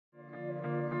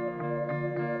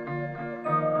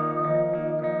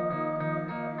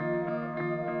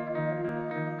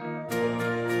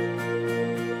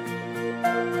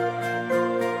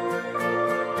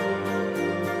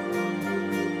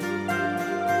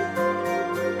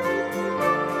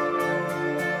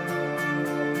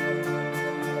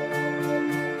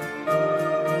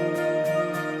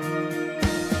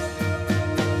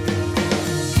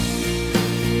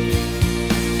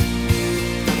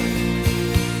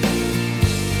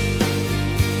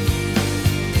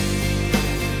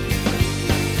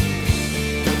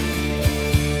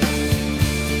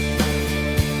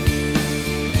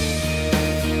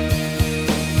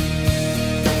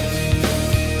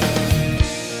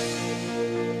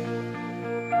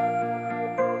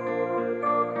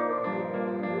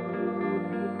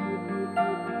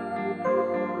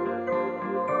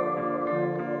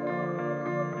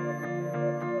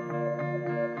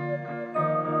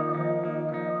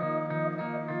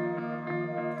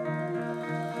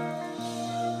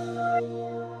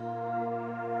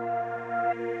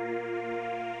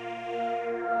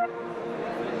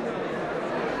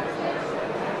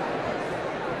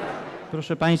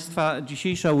Proszę Państwa,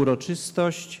 dzisiejsza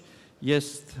uroczystość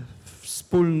jest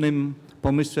wspólnym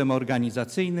pomysłem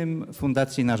organizacyjnym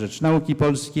Fundacji na Rzecz Nauki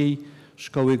Polskiej,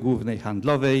 Szkoły Głównej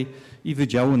Handlowej i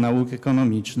Wydziału Nauk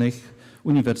Ekonomicznych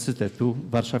Uniwersytetu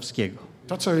Warszawskiego.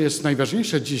 To, co jest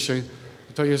najważniejsze dzisiaj,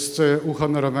 to jest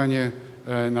uhonorowanie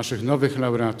naszych nowych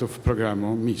laureatów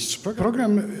programu MISTRZ.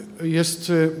 Program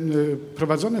jest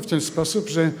prowadzony w ten sposób,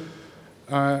 że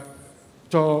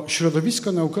to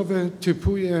środowisko naukowe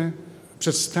typuje,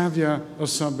 przedstawia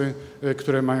osoby,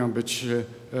 które mają być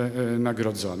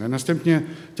nagrodzone. Następnie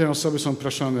te osoby są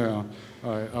proszone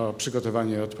o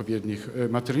przygotowanie odpowiednich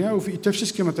materiałów i te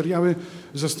wszystkie materiały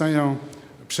zostają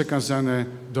przekazane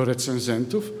do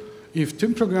recenzentów i w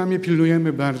tym programie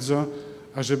pilnujemy bardzo,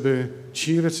 ażeby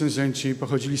ci recenzenci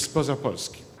pochodzili spoza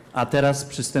Polski. A teraz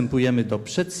przystępujemy do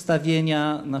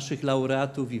przedstawienia naszych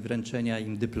laureatów i wręczenia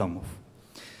im dyplomów.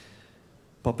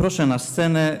 Poproszę na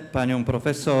scenę panią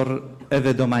profesor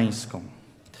Ewę Domańską,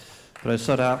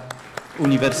 profesora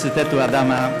Uniwersytetu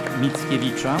Adama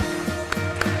Mickiewicza.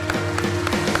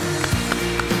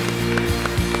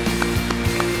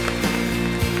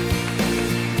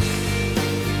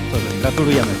 Dobrze,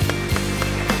 gratulujemy.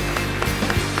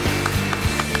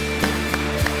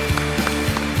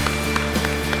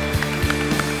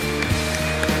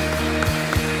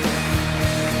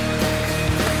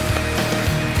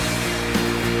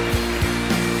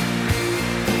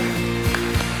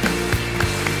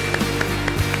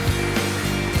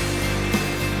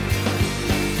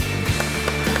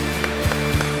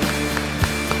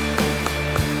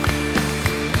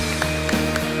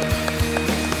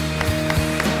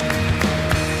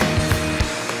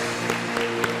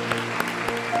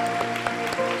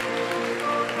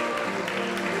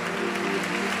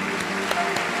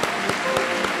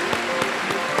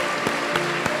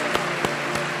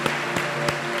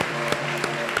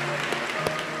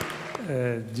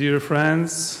 Dear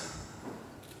friends,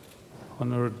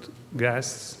 honored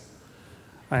guests,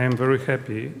 I am very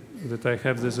happy that I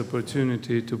have this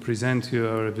opportunity to present you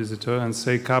our visitor and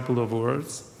say a couple of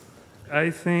words.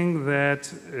 I think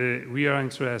that we are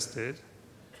interested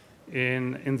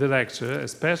in the lecture,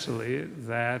 especially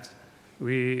that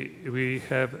we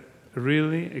have a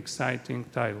really exciting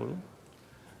title,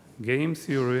 Game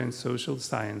Theory and Social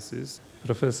Sciences.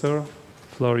 Professor,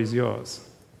 floor is yours.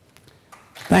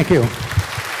 Thank you.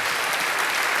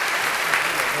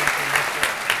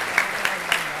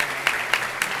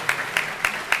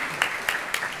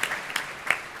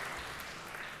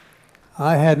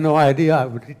 I had no idea I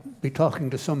would be talking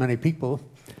to so many people.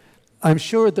 I'm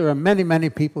sure there are many,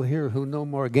 many people here who know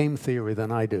more game theory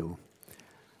than I do.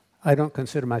 I don't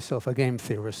consider myself a game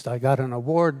theorist. I got an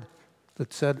award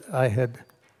that said I had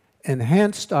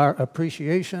enhanced our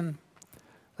appreciation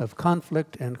of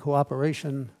conflict and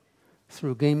cooperation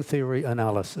through game theory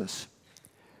analysis.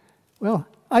 Well,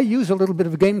 I use a little bit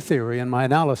of game theory in my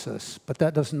analysis, but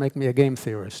that doesn't make me a game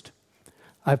theorist.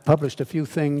 I've published a few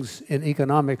things in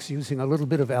economics using a little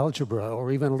bit of algebra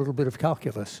or even a little bit of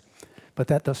calculus, but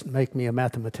that doesn't make me a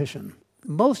mathematician.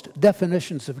 Most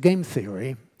definitions of game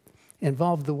theory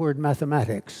involve the word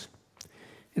mathematics.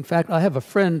 In fact, I have a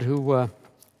friend who,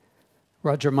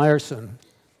 Roger Myerson,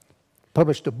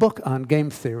 published a book on game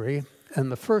theory,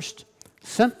 and the first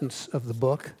sentence of the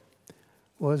book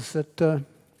was that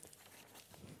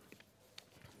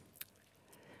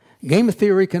game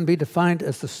theory can be defined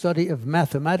as the study of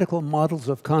mathematical models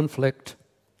of conflict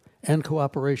and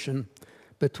cooperation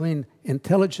between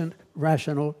intelligent,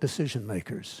 rational decision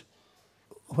makers.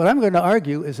 What I'm going to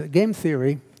argue is that game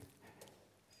theory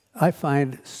I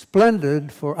find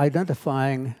splendid for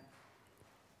identifying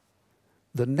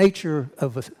the nature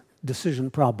of a decision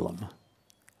problem,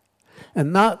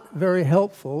 and not very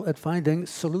helpful at finding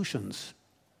solutions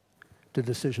to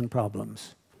decision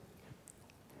problems.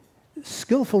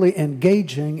 Skillfully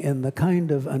engaging in the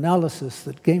kind of analysis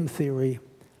that game theory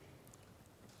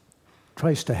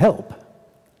tries to help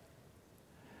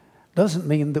doesn't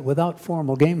mean that without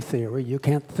formal game theory you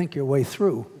can't think your way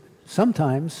through.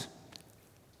 Sometimes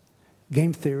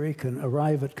game theory can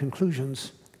arrive at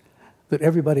conclusions that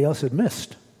everybody else had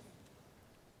missed.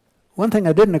 One thing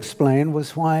I didn't explain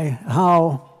was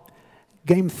how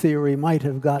game theory might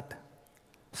have got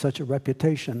such a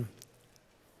reputation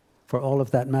for all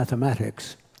of that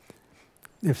mathematics.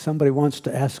 If somebody wants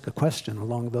to ask a question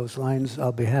along those lines,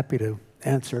 I'll be happy to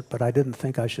answer it, but I didn't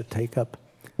think I should take up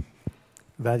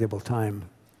valuable time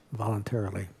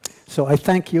voluntarily. So I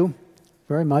thank you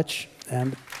very much,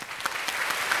 and